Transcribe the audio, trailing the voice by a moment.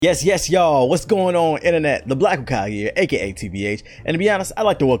Yes, y'all. What's going on, internet? The Black Hokage here, aka TBH. And to be honest, I'd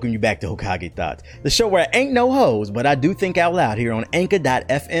like to welcome you back to Hokage Thoughts, the show where I ain't no hoes, but I do think out loud here on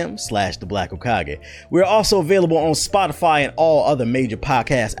anchor.fm/The Black Hokage. We're also available on Spotify and all other major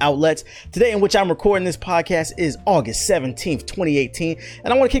podcast outlets. Today, in which I'm recording this podcast, is August 17th, 2018.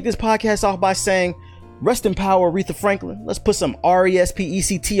 And I want to kick this podcast off by saying, rest in power, Aretha Franklin. Let's put some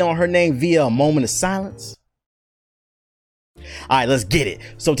RESPECT on her name via a moment of silence. All right, let's get it.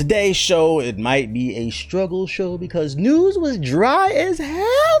 So today's show, it might be a struggle show because news was dry as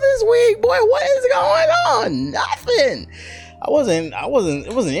hell this week. Boy, what is going on? Nothing. It wasn't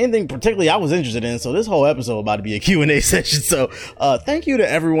anything particularly I was interested in. So this whole episode about to be a Q&A session. So thank you to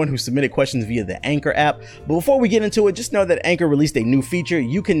everyone who submitted questions via the Anchor app. But before we get into it, just know that Anchor released a new feature.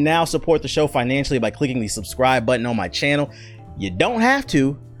 You can now support the show financially by clicking the subscribe button on my channel. You don't have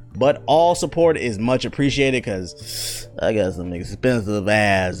to, but all support is much appreciated because I got some expensive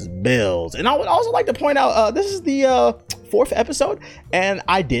ass bills. And I would also like to point out, this is the fourth episode and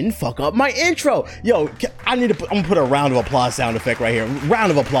I didn't fuck up my intro. Yo, I'm gonna put a round of applause sound effect right here. Round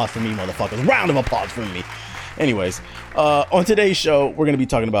of applause for me, motherfuckers. Round of applause for me. Anyways, on today's show, we're gonna be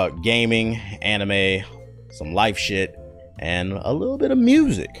talking about gaming, anime, some life shit, and a little bit of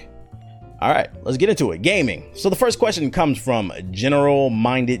music. All right, let's get into it. Gaming. So the first question comes from General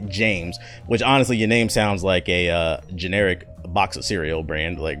Minded James, which honestly, your name sounds like a generic box of cereal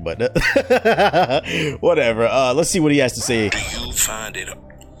brand, like, but whatever. Let's see what he has to say. Do you find it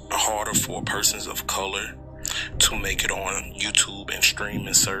harder for persons of color to make it on YouTube and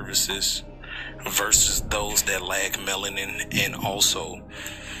streaming services versus those that lack melanin? And also,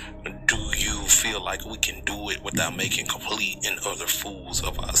 do you feel like we can do it without making complete and utter fools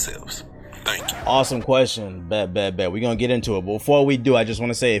of ourselves? Thank you. Awesome question. Bet. We're going to get into it. But before we do, I just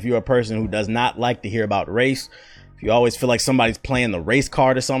want to say, if you're a person who does not like to hear about race, if you always feel like somebody's playing the race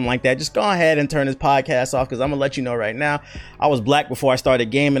card or something like that, just go ahead and turn this podcast off, because I'm going to let you know right now, I was black before I started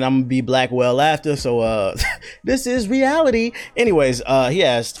gaming. I'm going to be black well after. So this is reality. Anyways, he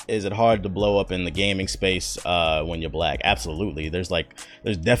asked, is it hard to blow up in the gaming space when you're black? Absolutely. There's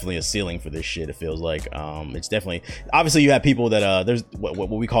definitely a ceiling for this shit, it feels like. It's definitely, obviously you have people that there's what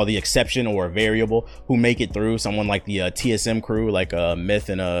we call the exception or a variable who make it through. Someone like the TSM crew, like Myth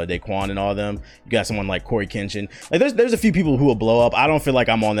and Daquan and all them. You got someone like Corey Kenshin. Like there's a few people who will blow up. I don't feel like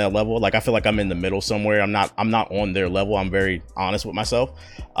I'm on that level. Like I feel like I'm in the middle somewhere. I'm not on their level. I'm very honest with myself.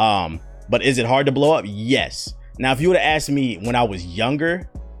 But is it hard to blow up? Yes. Now, if you would have asked me when I was younger,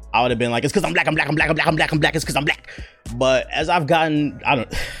 I would have been like, it's because I'm black. It's because I'm black. But as I've gotten,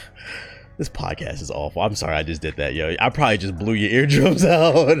 this podcast is awful. I'm sorry I just did that, yo. I probably just blew your eardrums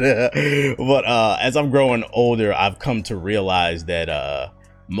out. But as I'm growing older, I've come to realize that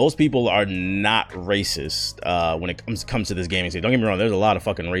most people are not racist when it comes to this gaming scene. Don't get me wrong, there's a lot of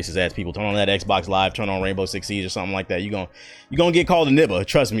fucking racist ass people. Turn on that Xbox Live, turn on Rainbow Six Siege or something like that. You're gonna get called a nibba,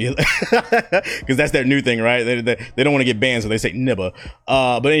 trust me. Because that's their new thing, right? They don't want to get banned, so they say nibba.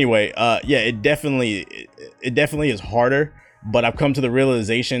 But anyway, yeah, it definitely is harder. But I've come to the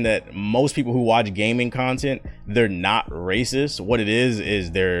realization that most people who watch gaming content, they're not racist. What it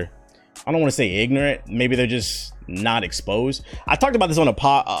is they're, I don't want to say ignorant. Maybe they're just not exposed. I talked about this on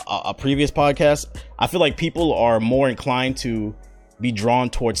a previous podcast. I feel like people are more inclined to be drawn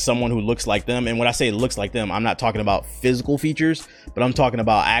towards someone who looks like them. And when I say looks like them, I'm not talking about physical features, but I'm talking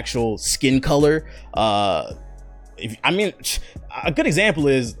about actual skin color. A good example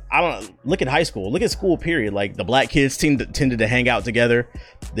is, look at high school, look at school period. Like the black kids tended to hang out together,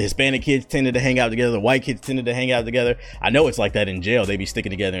 the Hispanic kids tended to hang out together, the white kids tended to hang out together. I know it's like that in jail, they be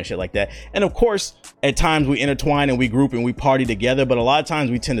sticking together and shit like that. And of course, at times we intertwine and we group and we party together, but a lot of times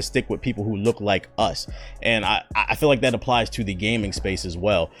we tend to stick with people who look like us. And I feel like that applies to the gaming space as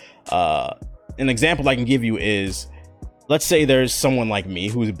well. An example I can give you is, let's say there's someone like me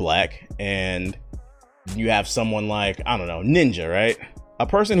who's black, and you have someone like, I don't know, Ninja, right? A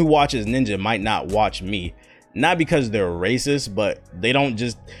person who watches Ninja might not watch me, not because they're racist, but they don't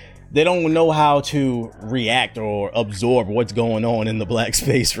know how to react or absorb what's going on in the black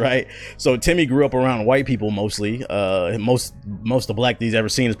space, right? So Timmy grew up around white people mostly. Most of the black that he's ever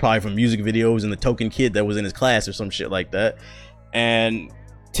seen is probably from music videos and the token kid that was in his class or some shit like that. And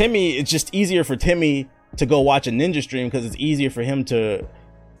Timmy, it's just easier for Timmy to go watch a Ninja stream because it's easier for him to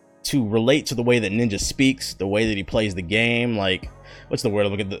relate to the way that Ninja speaks, the way that he plays the game. Like, what's the word?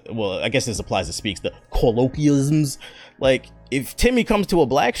 I guess this applies to speaks, the colloquialisms. Like, if Timmy comes to a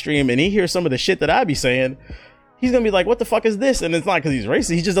black stream and he hears some of the shit that I be saying, he's gonna be like, what the fuck is this? And it's not because he's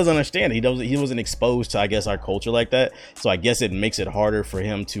racist, he just doesn't understand. He wasn't exposed to, I guess, our culture like that. So I guess it makes it harder for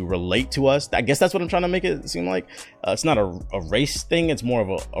him to relate to us. I guess that's what I'm trying to make it seem like. It's not a race thing, it's more of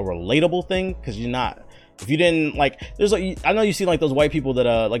a relatable thing, because you're not, if you didn't like, there's like, I know you see like those white people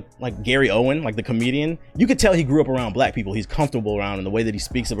that like Gary Owen, like the comedian, you could tell he grew up around black people. He's comfortable around, and the way that he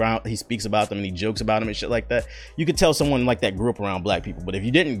speaks about them and he jokes about them and shit like that, you could tell someone like that grew up around black people. But if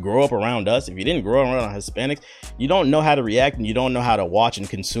you didn't grow up around us, if you didn't grow up around Hispanics, you don't know how to react, and you don't know how to watch and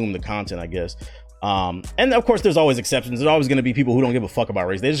consume the content, I guess. And of course there's always exceptions. There's always going to be people who don't give a fuck about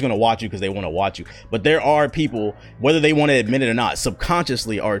race. They're just going to watch you because they want to watch you. But there are people, whether they want to admit it or not,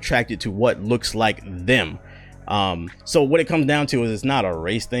 subconsciously are attracted to what looks like them. So what it comes down to is it's not a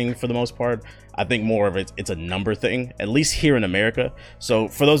race thing for the most part. I think more of it's a number thing, at least here in America. So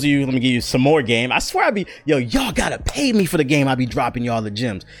for those of you, let me give you some more game. I swear y'all gotta pay me for the game. I be dropping y'all the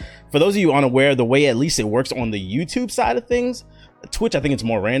gems. For those of you unaware, the way at least it works on the YouTube side of things, Twitch, I think it's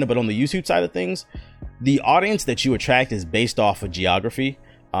more random, but on the YouTube side of things, the audience that you attract is based off of geography.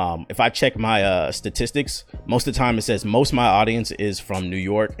 If I check my statistics, most of the time it says most of my audience is from New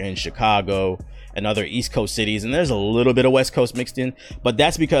York and Chicago and other East Coast cities, and there's a little bit of West Coast mixed in, but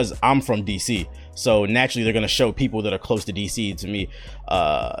that's because I'm from DC. So naturally they're going to show people that are close to DC to me.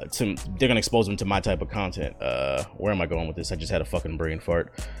 They're going to expose them to my type of content. Where am I going with this? I just had a fucking brain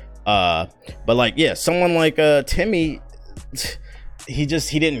fart. But like, yeah, someone like Timmy, he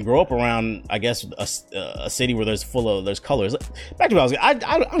didn't grow up around, I guess, a city where there's colors. Back to what I was, I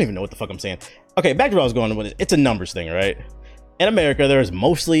don't even know what the fuck I'm saying. Okay, back to what I was going with. It's a numbers thing, right? In America, there's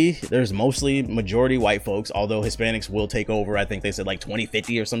mostly majority white folks, although Hispanics will take over. I think they said like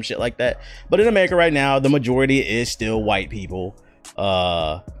 2050 or some shit like that. But in America right now, the majority is still white people.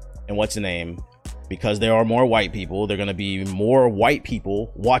 And what's the name? Because there are more white people, there are going to be more white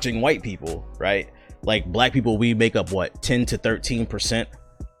people watching white people, right? Like black people, we make up what, 10 to 13%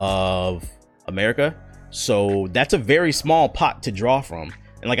 of America. So that's a very small pot to draw from.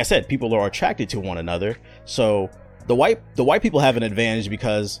 And like I said, people are attracted to one another. So the white people have an advantage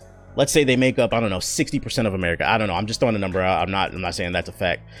because let's say they make up, I don't know, 60% of America. I don't know. I'm just throwing a number out. I'm not saying that's a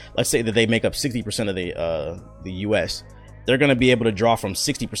fact. Let's say that they make up 60% of the US. They're going to be able to draw from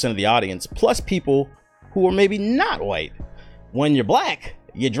 60% of the audience, plus people who are maybe not white. When you're black,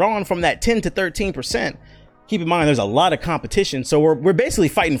 you're drawing from that 10 to 13%. Keep in mind, there's a lot of competition. So we're basically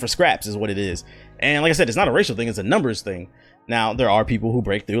fighting for scraps is what it is. And like I said, it's not a racial thing. It's a numbers thing. Now, there are people who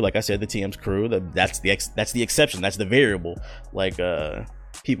break through. Like I said, the TM's crew, that's the exception. That's the variable. Like,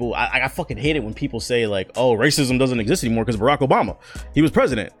 people, I fucking hate it when people say like, oh, racism doesn't exist anymore because Barack Obama, he was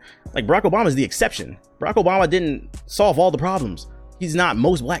president. Like, Barack Obama is the exception. Barack Obama didn't solve all the problems. He's not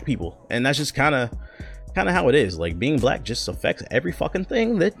most black people. And that's just kind of how it is. Like, being black just affects every fucking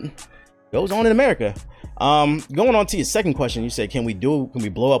thing that goes on in America. Going on to your second question, you said, can we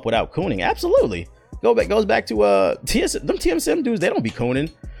blow up without cooning? Absolutely. Goes back to them TSM dudes. They don't be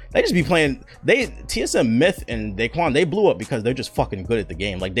cooning. They just be playing. TSM Myth and Daquan, they blew up because they're just fucking good at the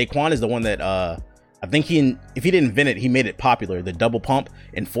game. Like, Daquan is the one that I think if he didn't invent it, he made it popular. The double pump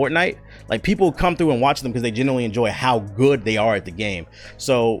in Fortnite. Like, people come through and watch them because they genuinely enjoy how good they are at the game.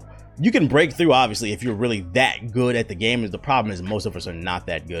 So you can break through, obviously, if you're really that good at the game. The problem is most of us are not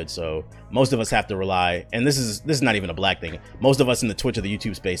that good. So most of us have to rely, and this is not even a black thing. Most of us in the Twitch or the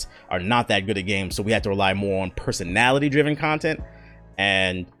YouTube space are not that good at games. So we have to rely more on personality driven content.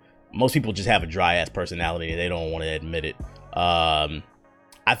 And most people just have a dry ass personality. They don't want to admit it.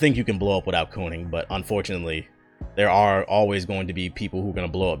 I think you can blow up without cooning, but unfortunately, there are always going to be people who are going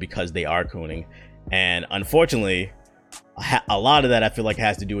to blow up because they are cooning. And unfortunately, a lot of that I feel like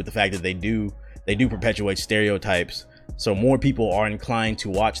has to do with the fact that they do perpetuate stereotypes, so more people are inclined to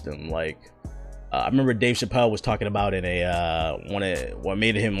watch them. Like, I remember Dave Chappelle was talking about in what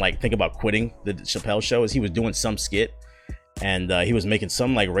made him like think about quitting the Chappelle show is he was doing some skit and he was making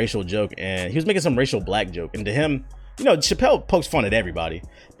some like racial joke, and he was making some racial black joke, and to him, you know, Chappelle pokes fun at everybody,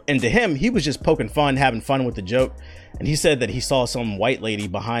 and to him, he was just poking fun, having fun with the joke. And he said that he saw some white lady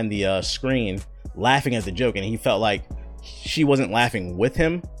behind the screen laughing at the joke, and he felt like she wasn't laughing with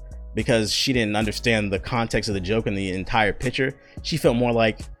him because she didn't understand the context of the joke and the entire picture. She felt more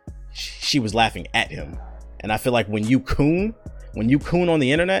like she was laughing at him. And I feel like when you coon on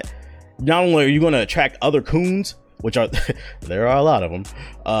the internet, not only are you going to attract other coons, which are there are a lot of them,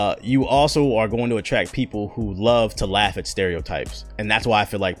 you also are going to attract people who love to laugh at stereotypes. And that's why I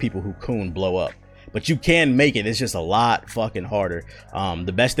feel like people who coon blow up. But you can make it. It's just a lot fucking harder.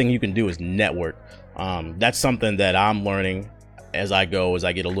 The best thing you can do is network. That's something that I'm learning. as I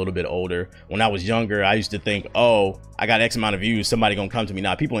get a little bit older. When I was younger, I used to think, oh, I got X amount of views, somebody gonna come to me.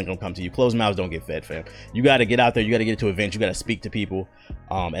 Nah, people ain't gonna come to you. Closed mouths don't get fed, fam. You gotta get out there, you gotta get to events, you gotta speak to people,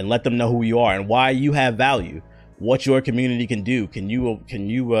 and let them know who you are and why you have value, what your community can do. Can you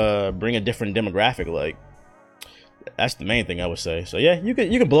bring a different demographic? Like, that's the main thing I would say. So yeah, you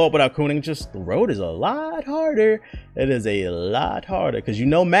can blow up without cooning. Just the road is a lot harder. It is a lot harder because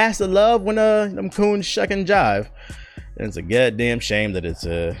Master love when them coons shuck and jive. And it's a goddamn shame that it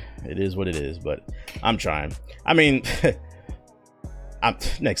is what it is. But I'm trying. I mean,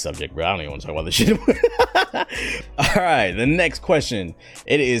 next subject, bro. I don't even want to talk about this shit. All right, the next question.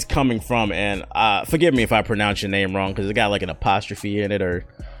 It is coming from, and forgive me if I pronounce your name wrong because it got like an apostrophe in it or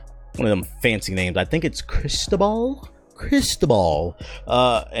one of them fancy names. I think it's Cristobal.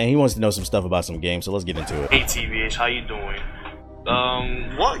 And he wants to know some stuff about some games, so let's get into it. Hey TVH, how you doing?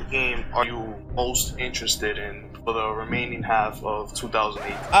 What game are you most interested in for the remaining half of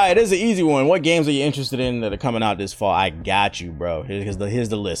 2008? All right, this is an easy one. What games are you interested in that are coming out this fall? I got you, bro. Here's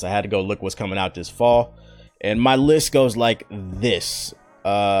the list. I had to go look what's coming out this fall, and my list goes like this.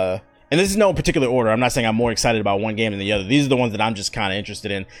 And this is no particular order. I'm not saying I'm more excited about one game than the other. These are the ones that I'm just kind of interested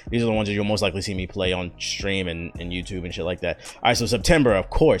in. These are the ones that you'll most likely see me play on stream and YouTube and shit like that. All right, so September, of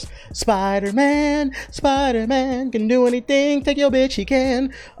course. Spider-Man can do anything. Take your bitch, he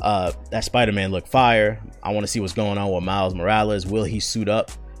can. That Spider-Man look fire. I want to see what's going on with Miles Morales. Will he suit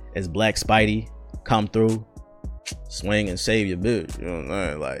up as Black Spidey? Come through, swing and save your bitch. You know what I'm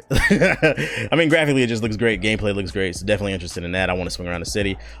saying? Like, I mean, graphically it just looks great. Gameplay looks great. So definitely interested in that. I want to swing around the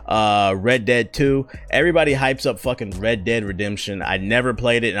city. Red Dead 2. Everybody hypes up fucking Red Dead Redemption. I never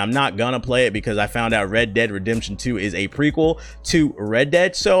played it, and I'm not gonna play it because I found out Red Dead Redemption 2 is a prequel to Red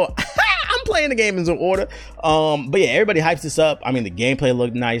Dead. So I'm playing the game in some order. But yeah, everybody hypes this up. I mean, the gameplay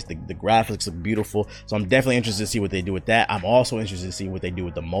looked nice. The graphics look beautiful. So I'm definitely interested to see what they do with that. I'm also interested to see what they do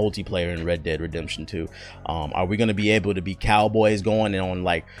with the multiplayer in Red Dead Redemption 2. Are we going to be able to be cowboys going on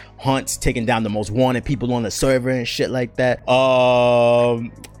like hunts, taking down the most wanted people on the server and shit like that? Soul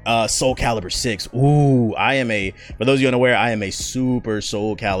Calibur 6. Ooh, for those of you unaware, I am a super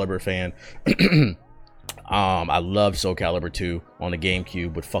Soul Calibur fan. I love Soul Calibur 2 on the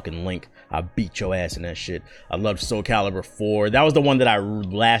GameCube with fucking Link. I beat your ass in that shit. I loved Soul Calibur 4. That was the one that I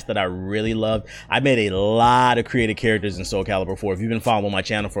really loved. I made a lot of creative characters in Soul Calibur 4. If you've been following my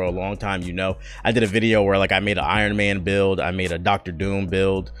channel for a long time, you know I did a video where like I made an Iron Man build, I made a Doctor Doom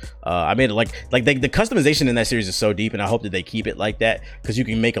build. I made it like the customization in that series is so deep, and I hope that they keep it like that because you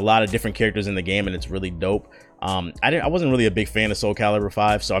can make a lot of different characters in the game, and it's really dope. I wasn't really a big fan of Soul Calibur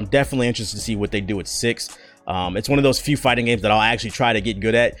 5, so I'm definitely interested to see what they do with 6. It's one of those few fighting games that I'll actually try to get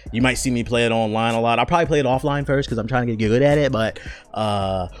good at. You might see me play it online a lot. I'll probably play it offline first because I'm trying to get good at it. But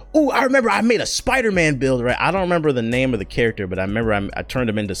I remember I made a Spider-Man build, right? I don't remember the name of the character, but I remember I turned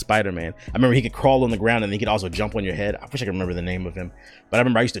him into Spider-Man. I remember he could crawl on the ground and he could also jump on your head. I wish I could remember the name of him, but I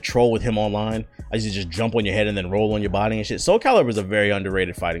remember I used to troll with him online. I used to just jump on your head and then roll on your body and shit. Soul Calibur is a very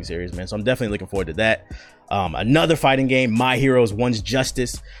underrated fighting series, man. So I'm definitely looking forward to that. Another fighting game, My Heroes One's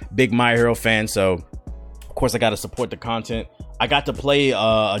Justice. Big My Hero fan, so of course I got to support the content. I got to play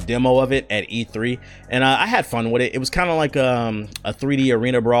a demo of it at E3, and I had fun with it. It was kind of like a 3D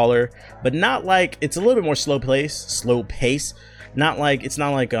arena brawler, but not like, it's a little bit more slow pace. It's not like the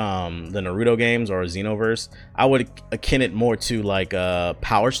Naruto games or Xenoverse. I would akin it more to like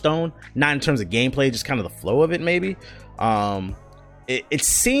Power Stone, not in terms of gameplay, just kind of the flow of it maybe. It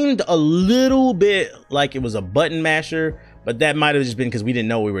seemed a little bit like it was a button masher, but that might have just been because we didn't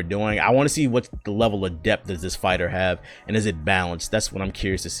know what we were doing. I want to see what the level of depth does this fighter have, and is it balanced? That's what I'm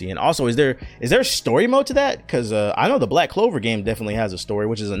curious to see. And also, is there a story mode to that? Because I know the Black Clover game definitely has a story,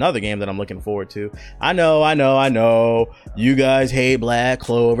 which is another game that I'm looking forward to. I know. You guys hate Black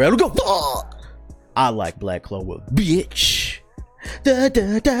Clover. I go fuck. I like Black Clover, bitch. Da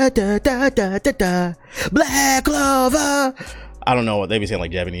da da da da da da da. Black Clover. I don't know what they be saying, like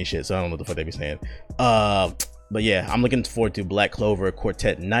Japanese shit, so I don't know what the fuck they be saying. But yeah, I'm looking forward to Black Clover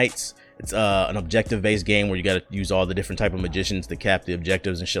Quartet Knights. It's an objective-based game where you got to use all the different type of magicians to cap the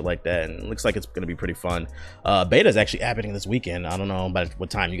objectives and shit like that, and it looks like it's going to be pretty fun. Beta is actually happening this weekend. I don't know about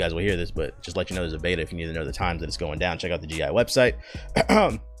what time you guys will hear this, but just let you know there's a beta. If you need to know the times that it's going down, check out the GI website.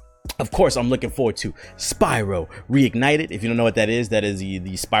 Of course, I'm looking forward to Spyro Reignited. If you don't know what that is the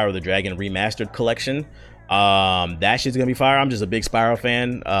Spyro the Dragon Remastered collection. That shit's gonna be fire. I'm just a big Spyro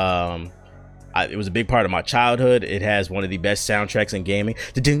fan. It was a big part of my childhood. It has one of the best soundtracks in gaming.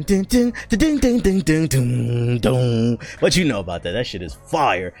 But you know about that. That shit is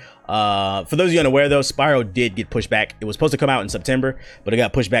fire. For those of you unaware though, Spyro did get pushed back. It was supposed to come out in September, but it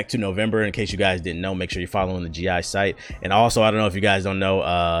got pushed back to November. In case you guys didn't know, make sure you're following the GI site. And also, I don't know if you guys don't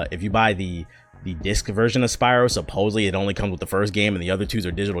know, if you buy the disc version of Spyro, supposedly it only comes with the first game and the other twos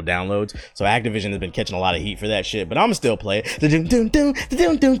are digital downloads. So Activision has been catching a lot of heat for that shit, but I'm still play it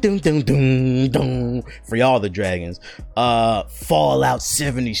for y'all, the dragons. Fallout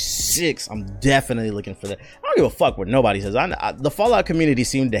 76, I'm definitely looking for that. I don't give a fuck what nobody says. The Fallout community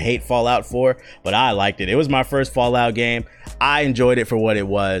seemed to hate Fallout 4, but I liked it. It was my first Fallout game. I enjoyed it for what it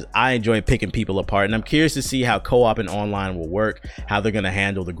was. I enjoyed picking people apart, and I'm curious to see how co-op and online will work, how they're gonna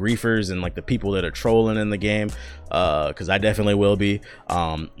handle the griefers and like the people that are trolling in the game, because I definitely will be.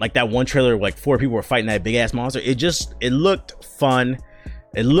 Like that one trailer, like 4 people were fighting that big ass monster. It looked fun.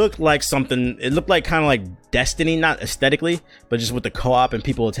 It looked like something. It looked like kind of like Destiny, not aesthetically, but just with the co-op and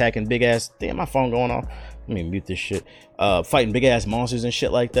people attacking big ass. Damn, my phone going off. Let me mute this shit. Fighting big ass monsters and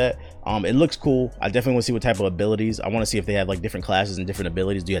shit like that. It looks cool. I definitely want to see what type of abilities. I want to see if they have like different classes and different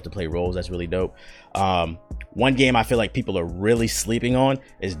abilities. Do you have to play roles? That's really dope. One game I feel like people are really sleeping on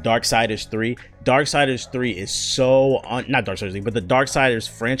is Darksiders 3. Darksiders 3 is so not Darksiders 3, but the Darksiders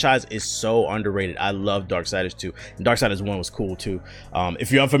franchise is so underrated. I love Darksiders 2. And Darksiders 1 was cool too.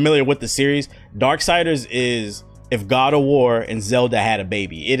 If you're unfamiliar with the series, Darksiders is if God of War and Zelda had a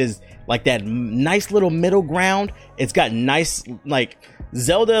baby. It is like that nice little middle ground. It's got nice, like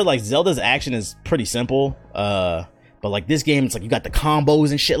Zelda's action is pretty simple. But like this game, it's like you got the combos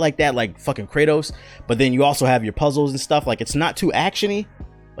and shit like that, like fucking Kratos. But then you also have your puzzles and stuff. Like it's not too actiony,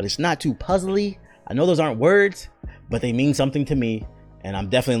 but it's not too puzzly. I know those aren't words, but they mean something to me. And I'm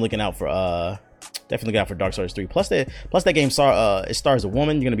definitely looking out for Darksiders 3. Plus that game it stars a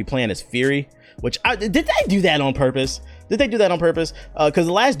woman. You're gonna be playing as Fury. Did they do that on purpose? Because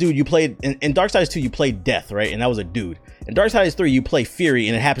the last dude you played in Darksiders 2, you played Death, right? And that was a dude. In Darksiders 3, you play Fury,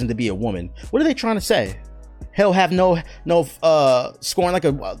 and it happens to be a woman. What are they trying to say? Hell have no scoring like a.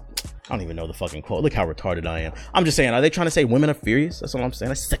 I don't even know the fucking quote. Look how retarded I am. I'm just saying, are they trying to say women are furious? That's all I'm saying.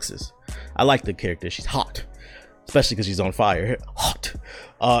 That's sexist. I like the character. She's hot. Especially because she's on fire. Hot.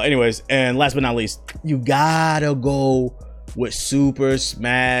 Anyways, and last but not least, you gotta go with Super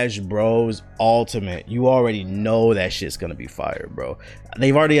Smash Bros. Ultimate. You already know that shit's gonna be fire, bro.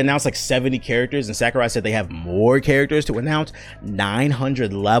 They've already announced like 70 characters, and Sakurai said they have more characters to announce.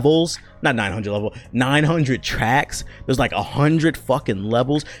 900 levels. Not 900 level. 900 tracks. There's like 100 fucking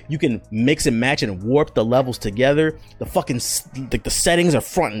levels. You can mix and match and warp the levels together. The fucking like the settings are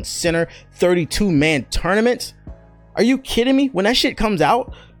front and center. 32-man tournament. Are you kidding me? When that shit comes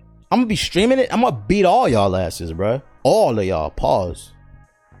out, I'm gonna be streaming it. I'm gonna beat all y'all asses, bro. All of y'all. Pause.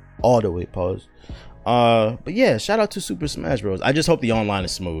 All the way. Pause. But yeah, shout out to Super Smash Bros. I just hope the online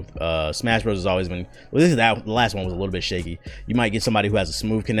is smooth. Smash Bros has always been. Well, the last one was a little bit shaky. You might get somebody who has a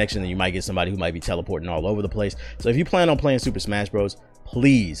smooth connection, and you might get somebody who might be teleporting all over the place. So if you plan on playing Super Smash Bros,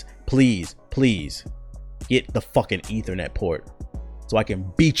 please get the fucking Ethernet port, so I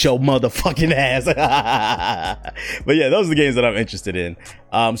can beat your motherfucking ass. But yeah, those are the games that I'm interested in.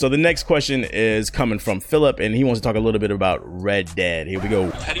 So the next question is coming from Philip, and he wants to talk a little bit about Red Dead. Here we go.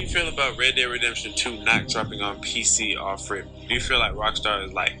 How do you feel about Red Dead Redemption 2 not dropping on PC off rip? Do you feel like Rockstar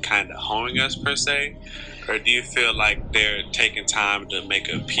is like kind of honing us per se? Or do you feel like they're taking time to make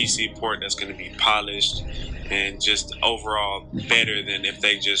a PC port that's going to be polished and just overall better than if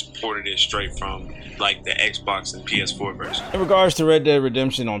they just ported it straight from like the Xbox and PS4 version? In regards to Red Dead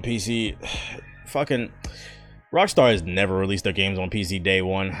Redemption on PC, fucking Rockstar has never released their games on PC day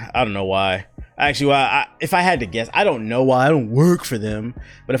one. I don't know why. Actually, if I had to guess, I don't know why. I don't work for them.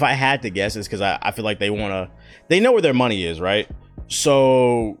 But if I had to guess, it's because I feel like they know where their money is, right?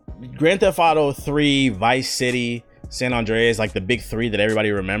 So Grand Theft Auto 3, Vice City, San Andreas, like the big 3 that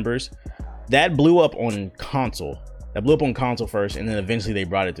everybody remembers, that blew up on console. That blew up on console first, and then eventually they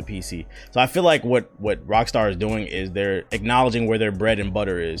brought it to PC. So I feel like what Rockstar is doing is they're acknowledging where their bread and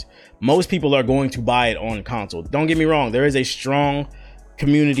butter is. Most people are going to buy it on console. Don't get me wrong, there is a strong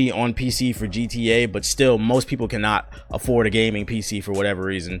community on PC for GTA, but still most people cannot afford a gaming PC for whatever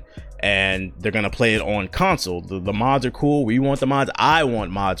reason, and they're gonna play it on console. The mods are cool. We want the mods. I want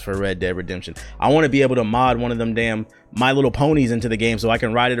mods for Red Dead Redemption. I want to be able to mod one of them damn My Little Ponies into the game so I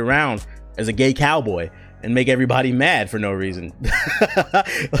can ride it around as a gay cowboy and make everybody mad for no reason.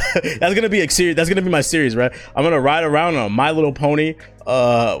 That's gonna be my series, right? I'm gonna ride around on a My Little Pony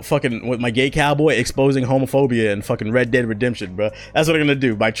fucking with my gay cowboy exposing homophobia and fucking Red Dead Redemption, bro. That's what I'm gonna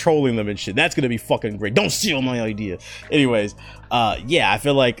do by trolling them and shit. That's gonna be fucking great. Don't steal my idea. Anyways, yeah, I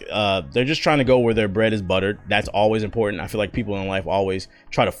feel like they're just trying to go where their bread is buttered. That's always important. I feel like people in life always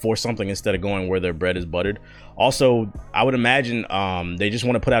try to force something instead of going where their bread is buttered. Also, I would imagine they just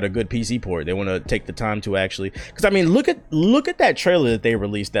want to put out a good PC port. They want to take the time to actually, because I mean, look at that trailer that they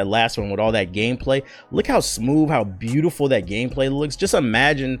released, that last one with all that gameplay. Look how smooth, how beautiful that gameplay looks. Just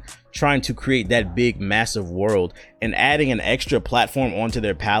imagine trying to create that big, massive world, and adding an extra platform onto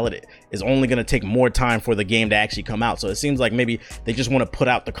their palette is only going to take more time for the game to actually come out. So it seems like maybe they just want to put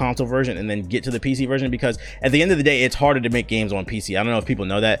out the console version and then get to the PC version, because at the end of the day, it's harder to make games on PC. I don't know if people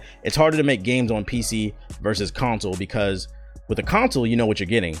know that. It's harder to make games on PC versus console, because with a console, you know what you're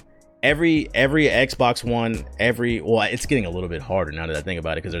getting. Every Xbox One, well, it's getting a little bit harder now that I think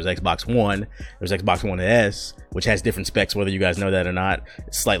about it, because there's Xbox One, there's Xbox One S, which has different specs, whether you guys know that or not.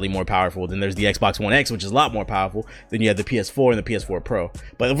 It's slightly more powerful. Then there's the Xbox One X, which is a lot more powerful. Then you have the PS4 and the PS4 Pro.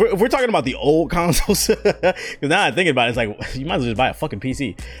 But if we're talking about the old consoles, because now I'm thinking about it, it's like, you might as well just buy a fucking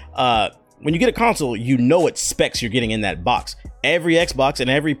PC. When you get a console, you know what specs you're getting in that box. Every Xbox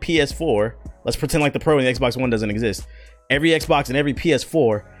and every PS4, let's pretend like the Pro and the Xbox One doesn't exist. Every Xbox and every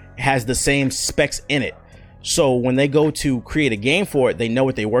PS4 has the same specs in it. So when they go to create a game for it, they know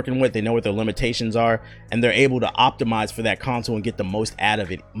what they're working with, they know what their limitations are, and they're able to optimize for that console and get the most out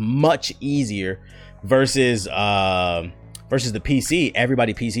of it much easier versus the PC.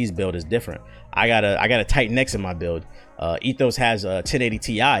 Everybody PC's build is different. I got a Titan X in my build. Ethos has a 1080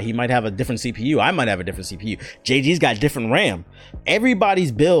 Ti. He might have a different CPU. I might have a different CPU. JG's got different RAM.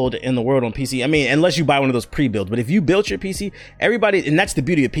 Everybody's build in the world on PC, I mean, unless you buy one of those pre-builds, but if you built your PC, everybody, and that's the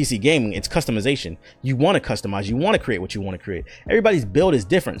beauty of PC gaming, it's customization. You want to customize, you want to create what you want to create. Everybody's build is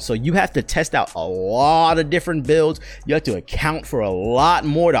different, so you have to test out a lot of different builds. You have to account for a lot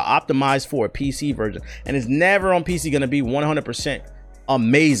more to optimize for a PC version, and it's never on PC going to be 100%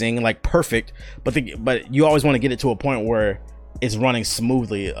 amazing, like perfect, but you always want to get it to a point where it's running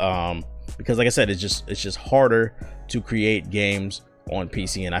smoothly, because like I said, it's just harder to create games on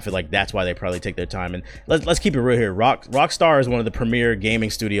PC, and I feel like that's why they probably take their time. And let's keep it real here. Rockstar is one of the premier gaming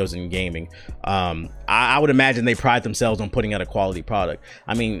studios in gaming. I would imagine they pride themselves on putting out a quality product.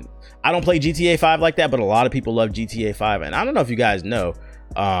 I mean, I don't play GTA 5 like that, but a lot of people love GTA 5, and I don't know if you guys know,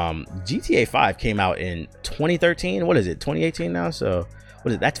 GTA 5 came out in 2013. What is it, 2018 now? So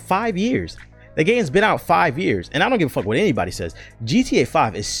what is it? That's 5 years. The game's been out 5 years, and I don't give a fuck what anybody says. GTA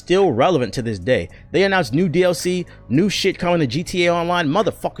 5 is still relevant to this day. They announced new DLC, new shit coming to GTA Online.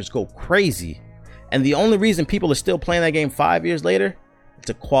 Motherfuckers go crazy. And the only reason people are still playing that game 5 years later, it's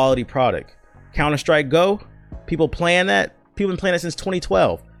a quality product. Counter-Strike Go, people playing that. People have been playing that since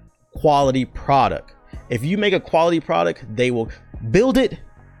 2012. Quality product. If you make a quality product, they will build it,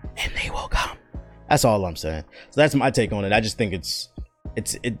 and they will come. That's all I'm saying. So that's my take on it. I just think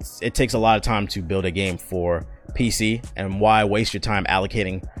it takes a lot of time to build a game for PC, and why waste your time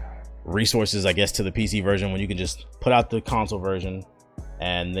allocating resources, I guess, to the PC version when you can just put out the console version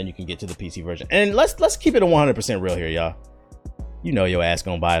and then you can get to the PC version. And let's keep it 100% real here, y'all. You know your ass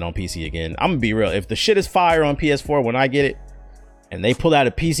gonna buy it on PC again. I'm gonna be real. If the shit is fire on PS4 when I get it, and they pull out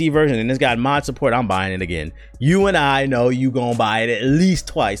a PC version and it's got mod support, I'm buying it again. You and I know you gonna buy it at least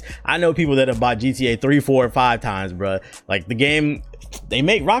twice. I know people that have bought GTA 3, 4, 5 times, bro. Like, the game,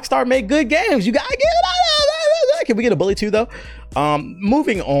 Rockstar make good games. You gotta get it out. Can we get a bully too, though?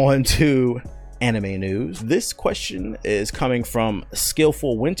 Moving on to anime news. This question is coming from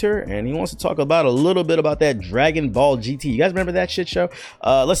Skillful Winter, and he wants to talk about a little bit about that Dragon Ball GT. You guys remember that shit show?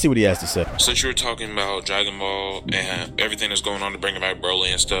 Let's see what he has to say. Since you were talking about Dragon Ball and everything that's going on to bring back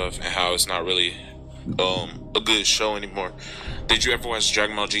Broly and stuff, and how it's not really a good show anymore, did you ever watch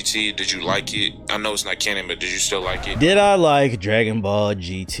Dragon Ball GT? Did you like it? I know it's not canon, but did you still like it? Did I like Dragon Ball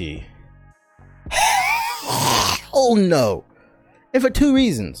GT? Oh no. And for two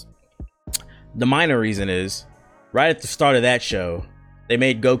reasons. The minor reason is, right at the start of that show, they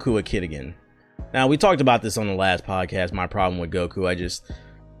made Goku a kid again. Now, we talked about this on the last podcast, my problem with Goku.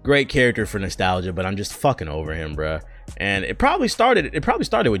 Great character for nostalgia, but I'm just fucking over him, bruh. And it probably started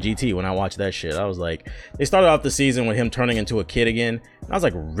with GT when I watched that shit. I was like, they started off the season with him turning into a kid again. And I was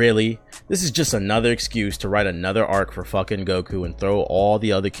like, really? This is just another excuse to write another arc for fucking Goku and throw all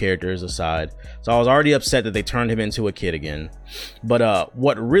the other characters aside. So I was already upset that they turned him into a kid again. But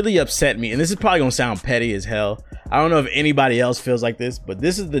what really upset me, and this is probably gonna sound petty as hell, I don't know if anybody else feels like this, but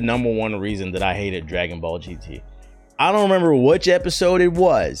this is the number one reason that I hated Dragon Ball GT. I don't remember which episode it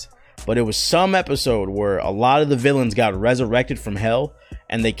was, but it was some episode where a lot of the villains got resurrected from hell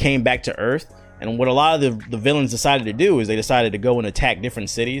and they came back to Earth, And what a lot of the villains decided to do is they decided to go and attack different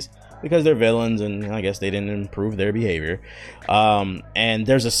cities because they're villains, and I guess they didn't improve their behavior. And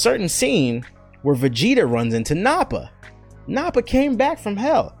there's a certain scene where Vegeta runs into Nappa. Nappa came back from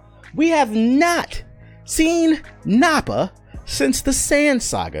hell. We have not seen Nappa since the Saiyan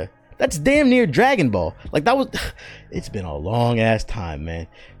Saga. That's damn near Dragon Ball. Like, that was, it's been a long ass time, man.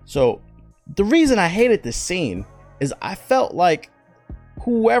 So the reason I hated this scene is I felt like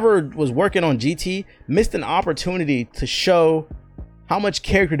whoever was working on GT missed an opportunity to show how much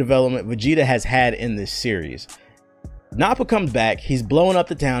character development Vegeta has had in this series. Nappa comes back, he's blowing up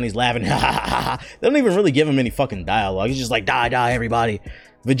the town, he's laughing, ha ha ha ha. They don't even really give him any fucking dialogue. He's just like, die, die, everybody.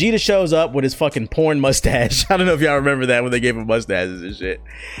 Vegeta shows up with his fucking porn mustache. I don't know if y'all remember that when they gave him mustaches and shit.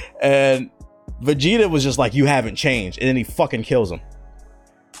 And Vegeta was just like, you haven't changed. And then he fucking kills him.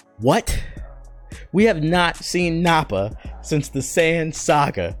 What? We have not seen Nappa since the Saiyan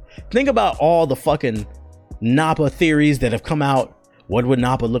Saga. Think about all the fucking Nappa theories that have come out. What would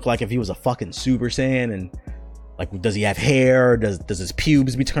Nappa look like if he was a fucking Super Saiyan? And like, does he have hair? Does his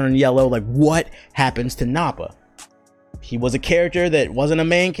pubes be turned yellow? Like, what happens to Nappa? He was a character that wasn't a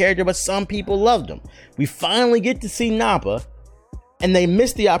main character, but some people loved him. We finally get to see Nappa, and they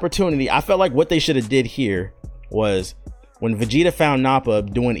missed the opportunity. I felt like what they should have did here was when Vegeta found Nappa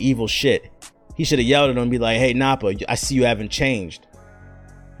doing evil shit, he should have yelled at him and be like, hey, Nappa, I see you haven't changed.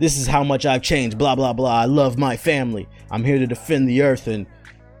 This is how much I've changed, blah, blah, blah. I love my family. I'm here to defend the earth, and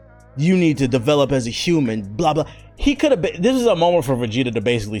you need to develop as a human, blah, blah. He could have been, this is a moment for Vegeta to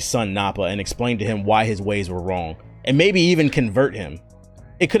basically sun Nappa and explain to him why his ways were wrong, and maybe even convert him.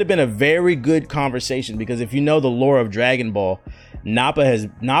 It could have been a very good conversation, because if you know the lore of Dragon Ball, Nappa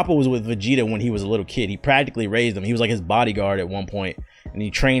was with Vegeta when he was a little kid. He practically raised him. He was like his bodyguard at one point, and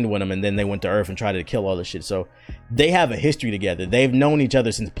he trained with him, and then they went to Earth and tried to kill all this shit. So they have a history together. They've known each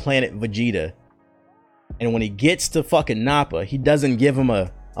other since Planet Vegeta. And when he gets to fucking Nappa, he doesn't give him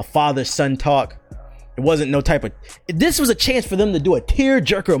a father-son talk. It wasn't no type of... This was a chance for them to do a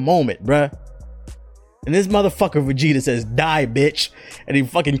tear-jerker moment, bruh. And this motherfucker Vegeta says, die, bitch. And he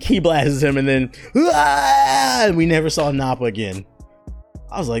fucking key blasts him, and then... And we never saw Nappa again.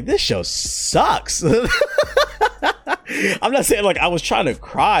 I was like, this show sucks. I'm not saying like I was trying to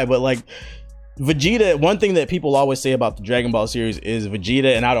cry, but like Vegeta, one thing that people always say about the Dragon Ball series is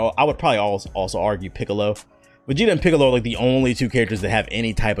Vegeta, and I would probably also argue Piccolo. Vegeta and Piccolo are like the only two characters that have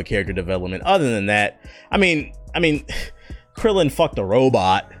any type of character development. Other than that, I mean, Krillin fucked a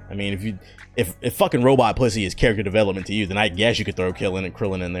robot. I mean, if fucking robot pussy is character development to you, then I guess you could throw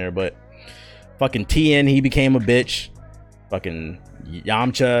Krillin in there. But fucking Tien, he became a bitch. Fucking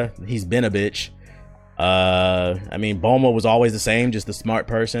Yamcha, he's been a bitch. I mean, Bulma was always the same, just the smart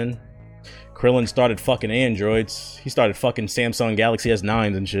person. Krillin started fucking androids. He started fucking Samsung Galaxy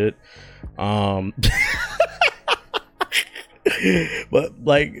S9s and shit. But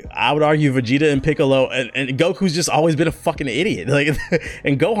like, I would argue Vegeta and Piccolo and Goku's just always been a fucking idiot. Like,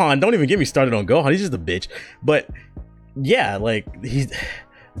 and Gohan, don't even get me started on Gohan. He's just a bitch. But yeah, like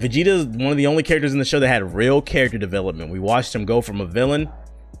Vegeta's one of the only characters in the show that had real character development. We watched him go from a villain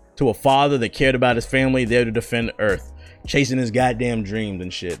to a father that cared about his family, there to defend Earth, chasing his goddamn dreams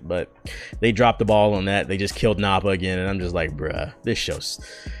and shit. But they dropped the ball on that. They just killed Nappa again, and I'm just like, bruh, this show's...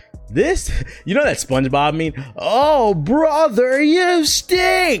 you know that SpongeBob meme? Oh, brother, you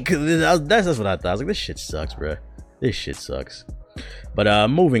stink! That's what I thought. I was like, this shit sucks, bruh. This shit sucks. But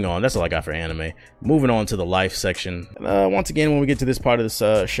moving on, that's all I got for anime. Moving on to the life section. Once again, when we get to this part of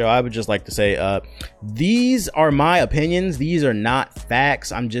this show, I would just like to say, these are my opinions. These are not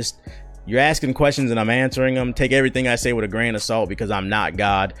facts. You're asking questions and I'm answering them. Take everything I say with a grain of salt, because I'm not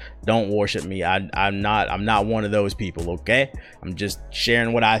God. Don't worship me. I'm not one of those people, okay? I'm just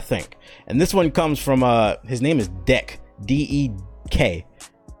sharing what I think. And this one comes from his name is Dek, D-E-K.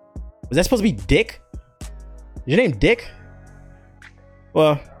 Was that supposed to be Dick? Is your name Dick?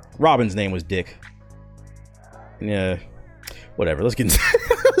 Well, Robin's name was Dick. Yeah, whatever. Let's get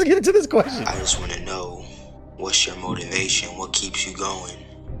into this question. I just want to know, what's your motivation? What keeps you going?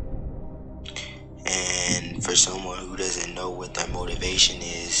 And for someone who doesn't know what their motivation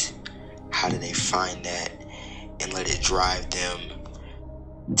is, how do they find that and let it drive them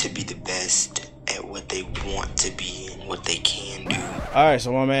to be the best at what they want to be and what they can do? All right,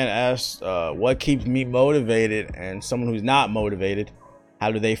 so my man asked, what keeps me motivated, and someone who's not motivated,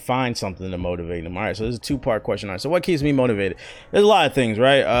 how do they find something to motivate them? All right, so this is a two-part question. All right, so what keeps me motivated? There's a lot of things,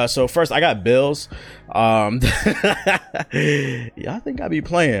 right? So first, I got bills. Yeah, I think I be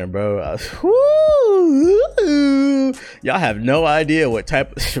playing, bro. Y'all have no idea what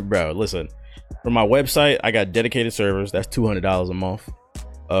type of... Bro, listen. For my website, I got dedicated servers. That's $200 a month.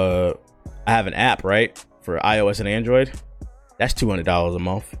 I have an app, right, for iOS and Android. That's $200 a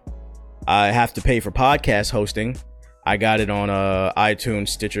month. I have to pay for podcast hosting. I got it on iTunes,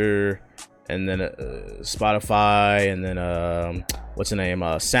 Stitcher, and then Spotify, and then what's the name?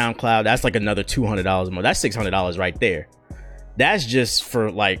 SoundCloud. That's like another $200 a month. That's $600 right there. That's just for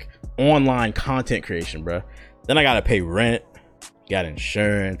like online content creation, bro. Then I gotta pay rent, got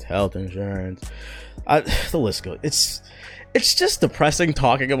insurance, health insurance. The list goes. It's just depressing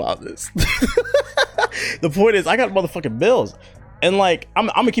talking about this. The point is, I got motherfucking bills, and like I'm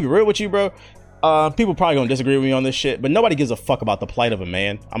gonna keep it real with you, bro. People probably gonna disagree with me on this shit, but nobody gives a fuck about the plight of a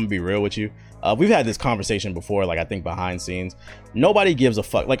man. I'm gonna be real with you. We've had this conversation before, like I think behind scenes. Nobody gives a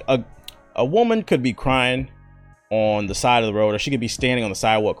fuck. Like a woman could be crying on the side of the road, or she could be standing on the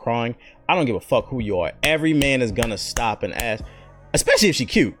sidewalk crying. I don't give a fuck who you are. Every man is gonna stop and ask, especially if she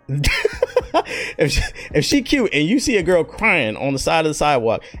cute. if she cute and you see a girl crying on the side of the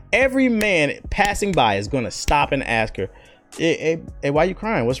sidewalk, every man passing by is gonna stop and ask her, hey, why you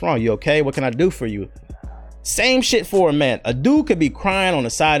crying? What's wrong? You okay? What can I do for you? Same shit for a man. A dude could be crying on the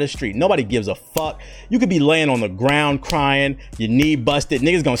side of the street. Nobody gives a fuck. You could be laying on the ground crying, your knee busted.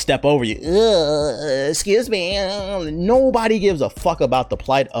 Niggas gonna step over you. Excuse me. Nobody gives a fuck about the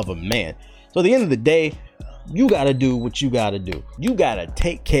plight of a man. So at the end of the day, you gotta do what you gotta do. You gotta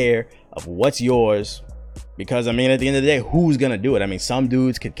take care of what's yours. Because I mean, at the end of the day, who's gonna do it? I mean, some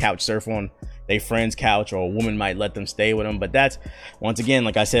dudes could couch surf on their friend's couch, or a woman might let them stay with them, but that's, once again,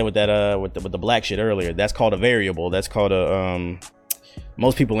 like I said with that with the black shit earlier, that's called a variable. That's called a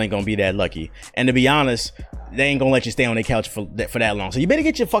most people ain't gonna be that lucky, and to be honest, they ain't gonna let you stay on their couch for that long. So you better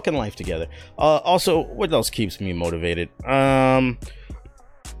get your fucking life together. Also, what else keeps me motivated?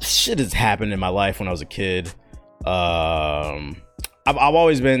 Shit has happened in my life when I was a kid. I've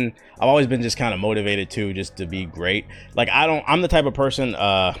always been just kind of motivated just to be great. Like I'm the type of person,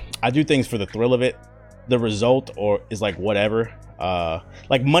 I do things for the thrill of it. The result is like whatever.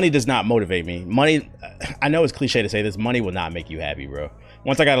 Like money does not motivate me. Money, I know it's cliche to say this, money will not make you happy, bro.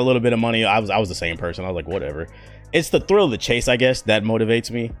 Once I got a little bit of money, I was the same person. I was like, whatever. It's the thrill of the chase, I guess, that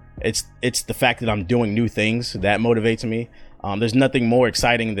motivates me. It's the fact that I'm doing new things that motivates me. There's nothing more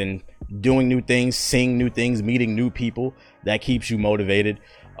exciting than doing new things, seeing new things, meeting new people. That keeps you motivated.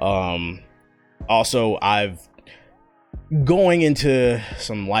 Also, going into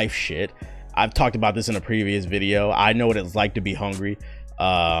some life shit. I've talked about this in a previous video. I know what it's like to be hungry.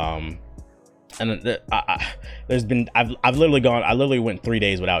 And I literally went 3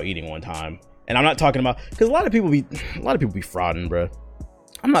 days without eating one time. And I'm not talking about, because a lot of people be frauding, bro.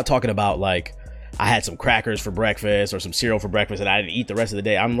 I'm not talking about like I had some crackers for breakfast or some cereal for breakfast and I didn't eat the rest of the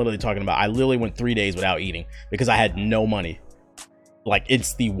day. I'm literally talking about I literally went 3 days without eating because I had no money. Like,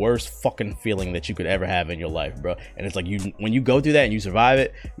 it's the worst fucking feeling that you could ever have in your life, bro. And it's like, when you go through that and you survive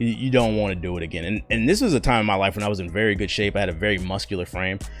it, you don't want to do it again. And this was a time in my life when I was in very good shape. I had a very muscular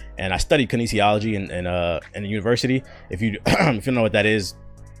frame, and I studied kinesiology in the university. If you if you know what that is,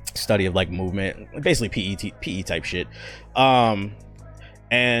 study of like movement, basically PE type shit.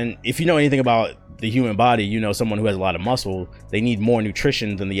 And if you know anything about the human body, you know someone who has a lot of muscle, they need more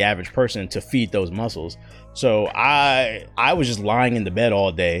nutrition than the average person to feed those muscles. So I was just lying in the bed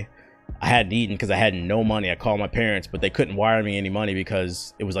all day. I hadn't eaten because I had no money. I called my parents, but they couldn't wire me any money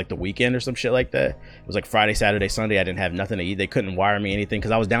because it was like the weekend or some shit like that. It was like Friday, Saturday, Sunday. I didn't have nothing to eat. They couldn't wire me anything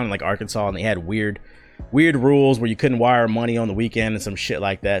because I was down in like Arkansas, and they had weird rules where you couldn't wire money on the weekend and some shit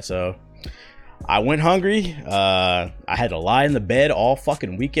like that. So I went hungry. I had to lie in the bed all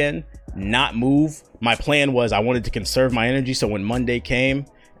fucking weekend, not move. My plan was I wanted to conserve my energy so when Monday came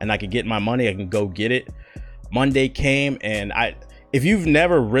and I could get my money, I can go get it. Monday came, and if you've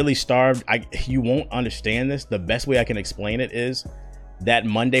never really starved, you won't understand this. The best way I can explain it is that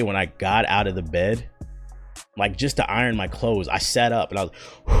Monday when I got out of the bed, like just to iron my clothes, I sat up and I was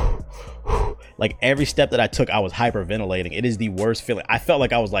like, every step that I took, I was hyperventilating. It is the worst feeling. I felt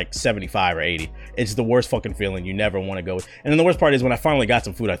like I was like 75 or 80. It's the worst fucking feeling. You never want to go. And then the worst part is when I finally got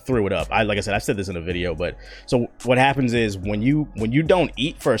some food, I threw it up. Like I said, I said this in a video, but so what happens is when you don't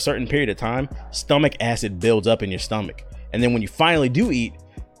eat for a certain period of time, stomach acid builds up in your stomach. And then when you finally do eat,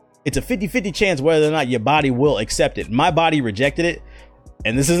 it's a 50-50 chance whether or not your body will accept it. My body rejected it.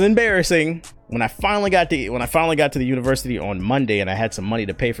 And this is embarrassing. When I finally got to the university on Monday and I had some money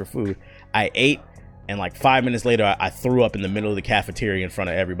to pay for food, I ate, and like 5 minutes later, I threw up in the middle of the cafeteria in front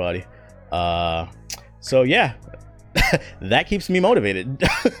of everybody. So yeah, that keeps me motivated.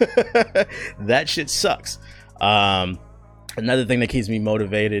 That shit sucks. Another thing that keeps me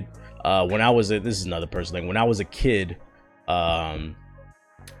motivated, this is another personal thing. When I was a kid, I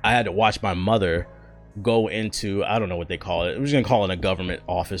had to watch my mother go into, I don't know what they call it. We're just gonna call it a government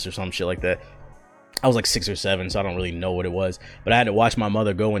office or some shit like that. I was like 6 or 7, so I don't really know what it was. But I had to watch my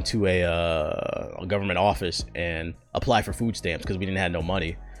mother go into a government office and apply for food stamps because we didn't have no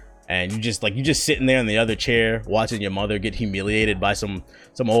money. And you just sitting there in the other chair watching your mother get humiliated by some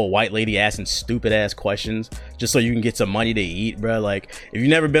old white lady asking stupid ass questions just so you can get some money to eat, bro. Like, if you've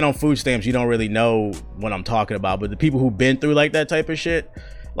never been on food stamps, you don't really know what I'm talking about. But the people who've been through like that type of shit,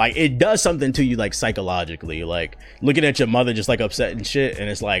 like, it does something to you, like, psychologically. Like, looking at your mother just like upset and shit, and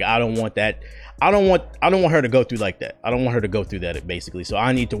it's like, I don't want that. I don't want her to go through like that. I don't want her to go through that, basically. So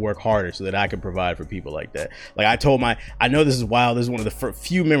I need to work harder so that I can provide for people like that. Like, I know this is wild. This is one of the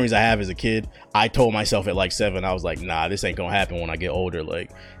few memories I have as a kid. I told myself at like 7, I was like, nah, this ain't gonna happen when I get older.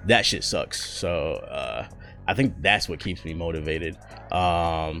 Like, that shit sucks. So I think that's what keeps me motivated.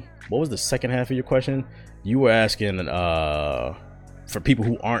 What was the second half of your question? You were asking, for people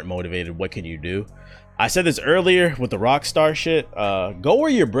who aren't motivated, what can you do? I said this earlier with the Rockstar shit. Go where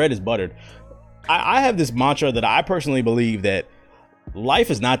your bread is buttered. I have this mantra that I personally believe that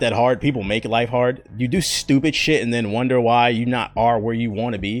life is not that hard. People make life hard. You do stupid shit and then wonder why you not are where you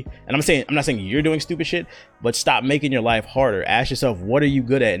want to be. And I'm not saying you're doing stupid shit, but stop making your life harder. Ask yourself, what are you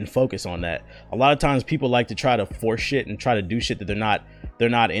good at, and focus on that. A lot of times people like to try to force shit and try to do shit that they're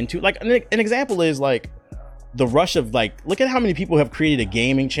not into. Like, an example is like the rush of, like, look at how many people have created a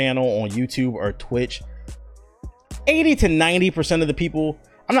gaming channel on YouTube or Twitch. 80 to 90% of the people,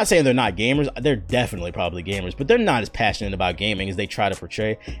 I'm not saying they're not gamers, they're definitely probably gamers, but they're not as passionate about gaming as they try to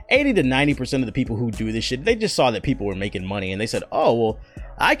portray. 80 to 90% of the people who do this shit, they just saw that people were making money and they said, oh, well,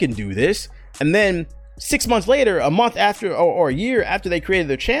 I can do this. And then 6 months later, a month after, or a year after they created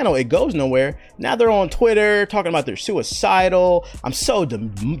their channel, it goes nowhere. Now they're on Twitter talking about they're suicidal. I'm so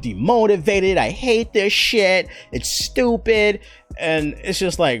demotivated. I hate this shit. It's stupid. And it's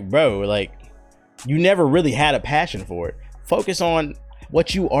just like, bro, like, you never really had a passion for it. Focus on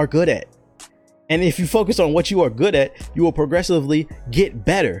what you are good at. And if you focus on what you are good at, you will progressively get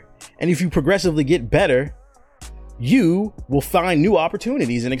better. And if you progressively get better, you will find new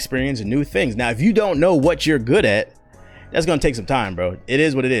opportunities and experience new things. Now, if you don't know what you're good at, that's going to take some time, bro. It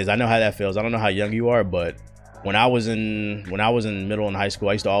is what it is. I know how that feels. I don't know how young you are, but when I was in middle and high school,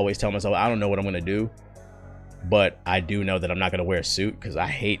 I used to always tell myself, I don't know what I'm going to do, but I do know that I'm not going to wear a suit because I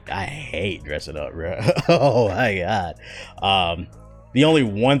hate dressing up, bro. Oh my God. The only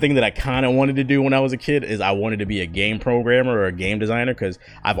one thing that I kind of wanted to do when I was a kid is I wanted to be a game programmer or a game designer, because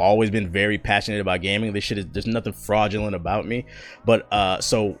I've always been very passionate about gaming. There's nothing fraudulent about me. But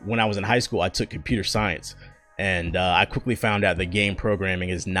so when I was in high school, I took computer science, and I quickly found out that game programming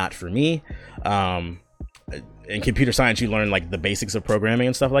is not for me. In computer science, you learn like the basics of programming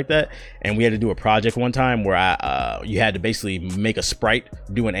and stuff like that. And we had to do a project one time where you had to basically make a sprite,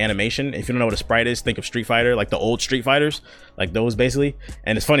 do an animation. If you don't know what a sprite is, think of Street Fighter, like the old Street Fighters, like those basically.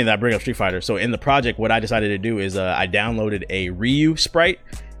 And it's funny that I bring up Street Fighter. So in the project, what I decided to do is I downloaded a Ryu sprite,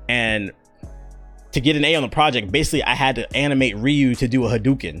 and to get an A on the project, basically I had to animate Ryu to do a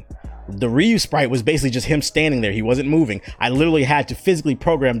Hadouken. The Ryu sprite was basically just him standing there. He wasn't moving. I literally had to physically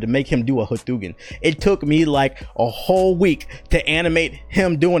program to make him do a Hadouken. It took me like a whole week to animate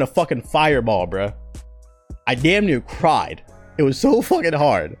him doing a fucking fireball, bruh. I damn near cried. It was so fucking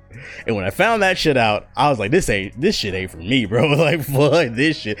hard. And when I found that shit out, I was like, this shit ain't for me, bro. Like, fuck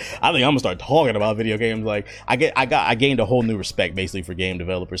this shit. I think I'm gonna start talking about video games. Like, I gained a whole new respect basically for game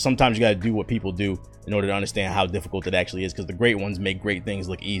developers. Sometimes you gotta do what people do in order to understand how difficult it actually is, because the great ones make great things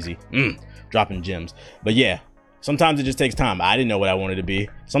look easy. Dropping gems. But yeah, sometimes it just takes time. I didn't know what I wanted to be.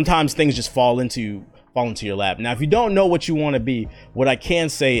 Sometimes things just fall into your lap. Now, if you don't know what you want to be, what I can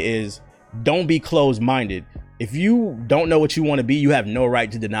say is, don't be closed-minded. If you don't know what you want to be, you have no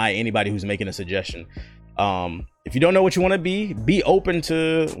right to deny anybody who's making a suggestion. If you don't know what you want to be open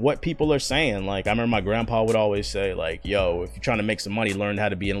to what people are saying. Like, I remember my grandpa would always say, like, yo, if you're trying to make some money, learn how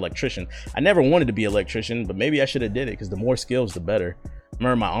to be an electrician. I never wanted to be an electrician, but maybe I should have did it, because the more skills, the better. I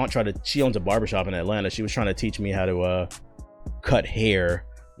remember my aunt she owns a barbershop in Atlanta. She was trying to teach me how to cut hair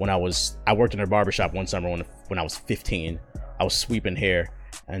when I worked in her barbershop one summer when I was 15. I was sweeping hair.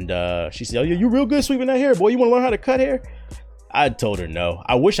 And she said, oh, you real good sweeping that hair, boy. You want to learn how to cut hair? I told her no.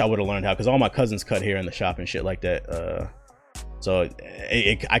 I wish I would have learned how, because all my cousins cut hair in the shop and shit like that. So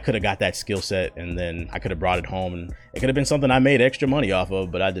I could have got that skill set, and then I could have brought it home, and it could have been something I made extra money off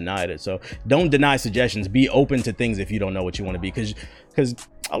of, but I denied it. So don't deny suggestions. Be open to things if you don't know what you want to be, because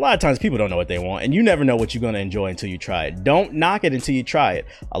a lot of times people don't know what they want, and you never know what you're going to enjoy until you try it. Don't knock it until you try it.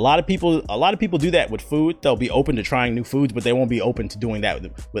 A lot of people do that with food. They'll be open to trying new foods, but they won't be open to doing that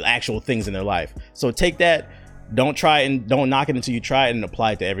with actual things in their life. So take that, don't try it, and don't knock it until you try it, and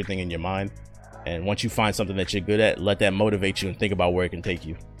apply it to everything in your mind. And once you find something that you're good at, let that motivate you and think about where it can take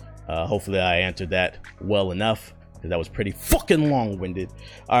you. Hopefully I answered that well enough, because that was pretty fucking long-winded.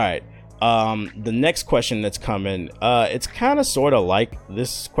 All right. The next question that's coming, it's kind of sort of like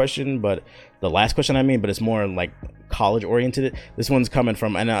this question, but the last question but it's more like college oriented. This one's coming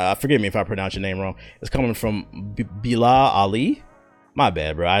from, and forgive me if I pronounce your name wrong, it's coming from Bilal Ali. My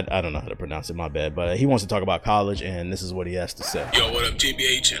bad, bro. I don't know how to pronounce it. My bad. But he wants to talk about college, and this is what he has to say. Yo, what up,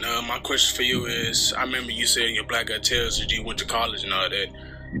 GBH? And my question for you is, I remember you saying your Black Guy Tales that you went to college and all that.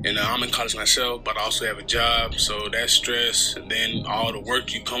 And I'm in college myself, but I also have a job, so that's stress. And then all the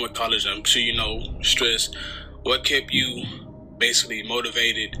work you come with college, I'm sure you know, stress. What kept you basically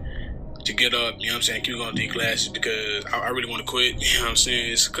motivated to get up, you know what I'm saying, keep going to these classes? Because I really want to quit, you know what I'm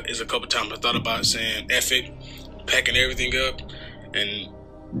saying? It's a couple times I thought about saying F it, packing everything up, and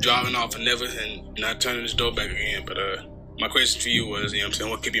driving off and not turning this door back again. But my question for you was, you know what I'm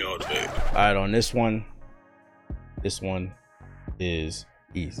saying, what kept you motivated? All right, on this one is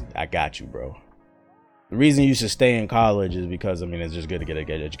easy. I got you, bro. The reason you should stay in college is because, I mean, it's just good to get a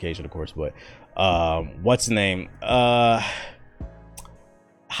good education, of course, but what's the name? High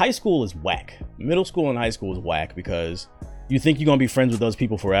school is whack. Middle school and high school is whack because you think you're gonna be friends with those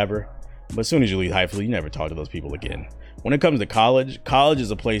people forever, but as soon as you leave high school, you never talk to those people again. When it comes to college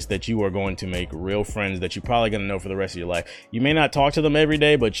is a place that you are going to make real friends that you're probably going to know for the rest of your life. You may not talk to them every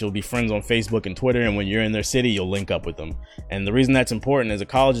day, but you'll be friends on Facebook and Twitter, and when you're in their city, you'll link up with them. And the reason that's important is that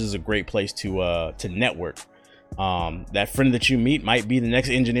college is a great place to network. That friend that you meet might be the next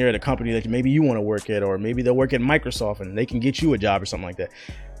engineer at a company that maybe you want to work at, or maybe they'll work at Microsoft and they can get you a job or something like that.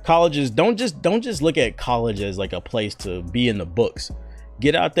 Colleges, don't just look at college as like a place to be in the books.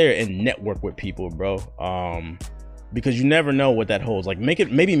 Get out there and network with people, bro. Because you never know what that holds. Like,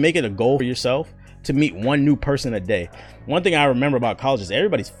 maybe make it a goal for yourself to meet one new person a day. One thing I remember about college is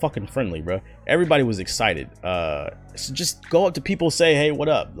everybody's fucking friendly, bro. Everybody was excited. So just go up to people, say, hey, what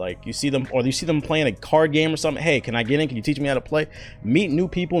up? Like, you see them playing a card game or something. Hey, can I get in? Can you teach me how to play? Meet new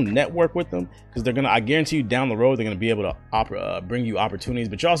people, network with them, because I guarantee you down the road, they're gonna be able to bring you opportunities.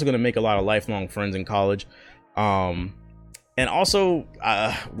 But you're also gonna make a lot of lifelong friends in college. And also,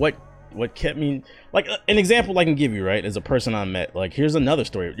 what kept me, like, an example I can give you, right, is a person I met. Like, here's another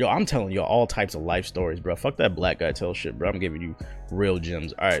story. Yo, I'm telling you all types of life stories, bro. Fuck that Black Guy Tales shit, bro. I'm giving you real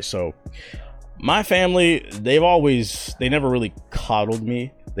gems. All right, so my family, they never really coddled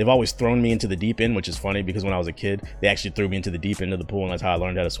me. They've always thrown me into the deep end, which is funny because when I was a kid, they actually threw me into the deep end of the pool, and that's how I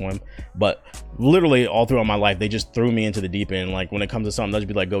learned how to swim. But literally all throughout my life, they just threw me into the deep end. Like, when it comes to something, they'll just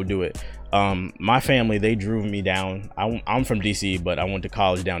be like, go do it. My family, they drove me down. I'm from DC, but I went to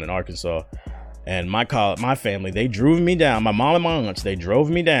college down in Arkansas. And my family, they drove me down. My mom and my aunts, they drove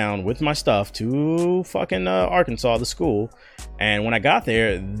me down with my stuff to fucking Arkansas, the school. And when I got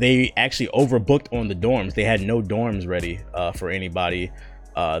there, they actually overbooked on the dorms. They had no dorms ready for anybody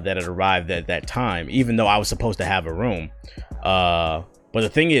that had arrived at that time, even though I was supposed to have a room. But the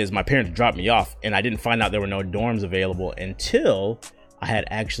thing is, my parents dropped me off, and I didn't find out there were no dorms available until I had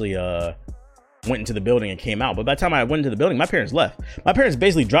actually went into the building and came out. But by the time I went into the building, my parents left. My parents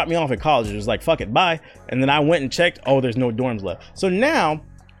basically dropped me off at college. It was like, fuck it, bye. And then I went and checked. Oh, there's no dorms left. So now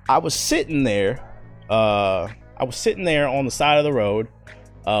I was sitting there. I was sitting there on the side of the road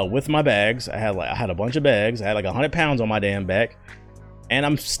with my bags. I had a bunch of bags. I had like 100 pounds on my damn back. And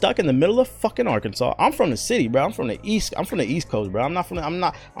I'm stuck in the middle of fucking Arkansas. I'm from the city, bro. I'm from the East Coast, bro. I don't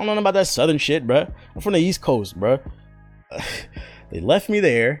know about that Southern shit, bro. I'm from the East Coast, bro. They left me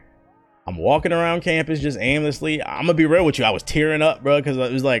there. I'm walking around campus just aimlessly. I'm gonna be real with you. I was tearing up, bro, because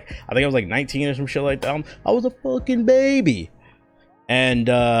it was like, I think I was like 19 or some shit like that. I was a fucking baby. And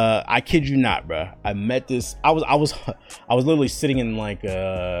I kid you not, bro. I met this. I was literally sitting in like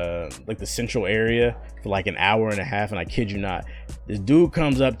the central area for like an hour and a half, and I kid you not, this dude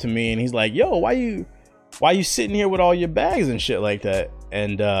comes up to me and he's like, "Yo, why you sitting here with all your bags and shit like that?"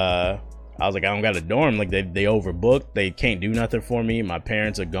 And I was like, "I don't got a dorm. Like they overbooked. They can't do nothing for me. My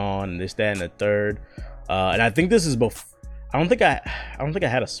parents are gone, and this, that, and the third." And I think this is both. I don't think I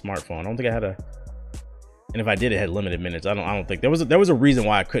had a smartphone. I don't think I had a. And if I did, it had limited minutes. I don't think there was a reason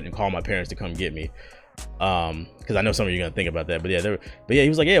why I couldn't call my parents to come get me. Because I know some of you are gonna think about that. But yeah, he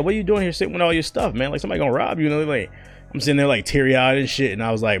was like, "Yeah, what are you doing here sitting with all your stuff, man? Like somebody gonna rob you?" Like, I'm sitting there like teary-eyed and shit, and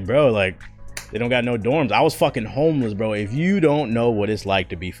I was like, "Bro, like they don't got no dorms." I was fucking homeless, bro. If you don't know what it's like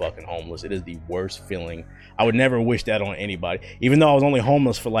to be fucking homeless, it is the worst feeling. I would never wish that on anybody. Even though I was only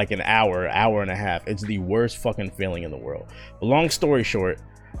homeless for like an hour and a half, it's the worst fucking feeling in the world. But long story short,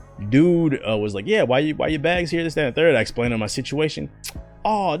 Dude was like, yeah, why your bags here, this, that, and third. I explained to him my situation.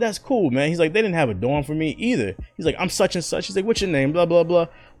 Oh, that's cool, man. He's like, they didn't have a dorm for me either. He's like, I'm such and such. He's like, what's your name? Blah, blah, blah.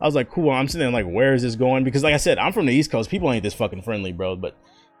 I was like, cool. I'm sitting there like, where is this going? Because like I said, I'm from the East Coast. People ain't this fucking friendly, bro. But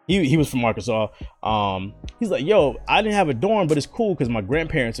he was from Arkansas. He's like, yo, I didn't have a dorm, but it's cool because my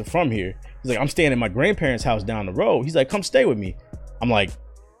grandparents are from here. He's like, I'm staying at my grandparents' house down the road. He's like, come stay with me. I'm like,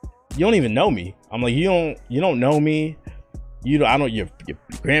 you don't even know me. I'm like, you don't know me. Your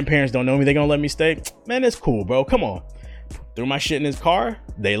grandparents don't know me. They gonna let me stay? Man, it's cool, bro. Come on. Threw my shit in his car.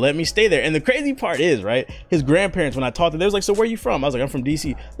 They let me stay there. And the crazy part is, right, his grandparents, when I talked to them, they was like, so where you from? I was like, I'm from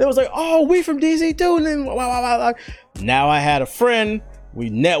DC. They was like, oh, we from DC too. And then now I had a friend. We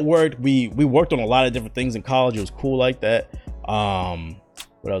networked. We worked on a lot of different things in college. It was cool like that.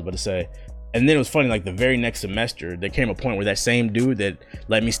 What I was about to say. And then it was funny, like the very next semester, there came a point where that same dude that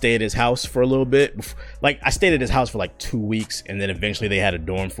let me stay at his house for a little bit, like I stayed at his house for like 2 weeks, and then eventually they had a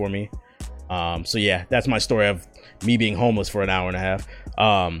dorm for me. So yeah, that's my story of me being homeless for an hour and a half.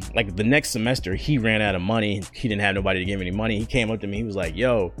 Like the next semester, he ran out of money. He didn't have nobody to give him any money. He came up to me. He was like,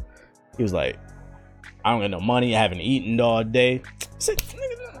 yo, I don't got no money. I haven't eaten all day. I said,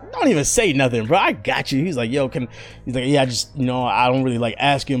 don't even say nothing, bro. I got you. He's like, yo, he's like, yeah, I just, I don't really like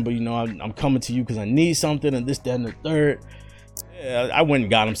asking, but I'm coming to you because I need something and this, that, and the third. Yeah, I went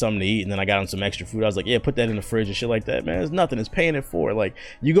and got him something to eat, and then I got him some extra food. I was like, yeah, put that in the fridge and shit like that, man. It's nothing. It's paying it for. Like,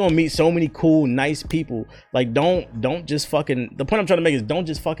 you're gonna meet so many cool, nice people. Like, don't just fucking, the point I'm trying to make is don't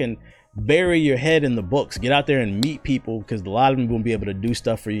just fucking bury your head in the books. Get out there and meet people, because a lot of them won't be able to do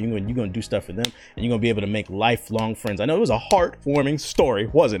stuff for you, and you're gonna do stuff for them, and you're gonna be able to make lifelong friends. I know it was a heartwarming story,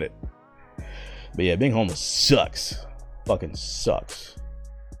 wasn't it? But yeah, being homeless sucks. Fucking sucks.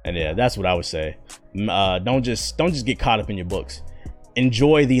 And yeah, that's what I would say. Don't just get caught up in your books.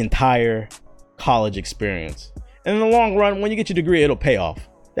 Enjoy the entire college experience, and in the long run, when you get your degree, it'll pay off.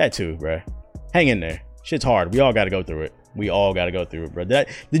 That too, bro. Hang in there. Shit's hard. We all got to go through it. Bro.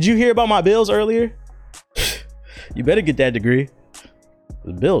 Did you hear about my bills earlier? You better get that degree.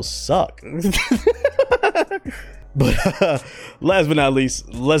 The bills suck. But last but not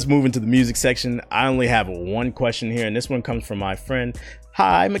least, let's move into the music section. I only have one question here, and this one comes from my friend.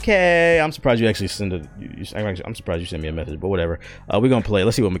 Hi, McKay. I'm surprised you actually I'm surprised you sent me a message, but whatever. We're gonna play it.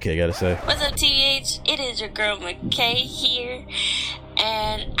 Let's see what McKay got to say. What's up, TH? It is your girl McKay here,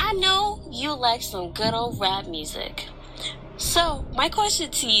 and I know you like some good old rap music. So, my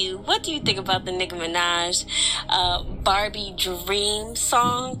question to you, what do you think about the Nicki Minaj Barbie Dream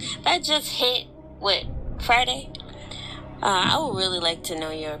song that just hit, Friday? I would really like to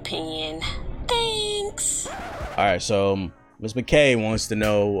know your opinion. Thanks. All right, so Ms. McKay wants to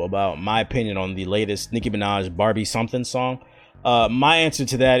know about my opinion on the latest Nicki Minaj Barbie something song. My answer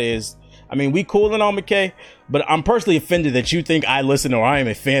to that is, we cooling on McKay, but I'm personally offended that you think I listen or I am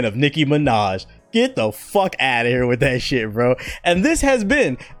a fan of Nicki Minaj. Get the fuck out of here with that shit, bro. And this has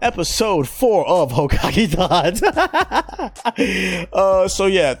been episode 4 of Hokage Thoughts. So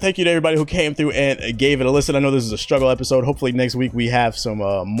yeah, thank you to everybody who came through and gave it a listen. I know this is a struggle episode. Hopefully next week we have some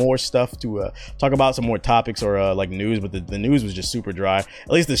more stuff to talk about, some more topics or like news, but the news was just super dry. At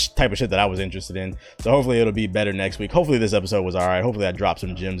least this type of shit that I was interested in. So hopefully it'll be better next week. Hopefully this episode was all right. Hopefully I dropped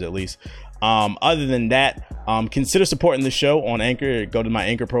some gems at least. Other than that, consider supporting the show on Anchor. Go to my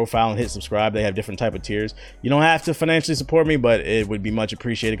Anchor profile and hit subscribe. They have different type of tiers. You don't have to financially support me, but it would be much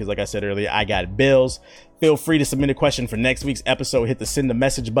appreciated because like I said earlier, I got bills. Feel free to submit a question for next week's episode. Hit the send a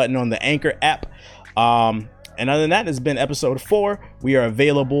message button on the Anchor app. And other than that, it's been episode 4. We are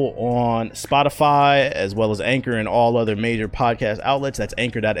available on Spotify as well as Anchor and all other major podcast outlets. That's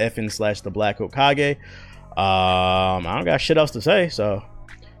anchor.fn/theblack-Hokage. I don't got shit else to say, so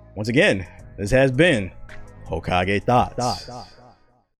once again, this has been Hokage Thoughts.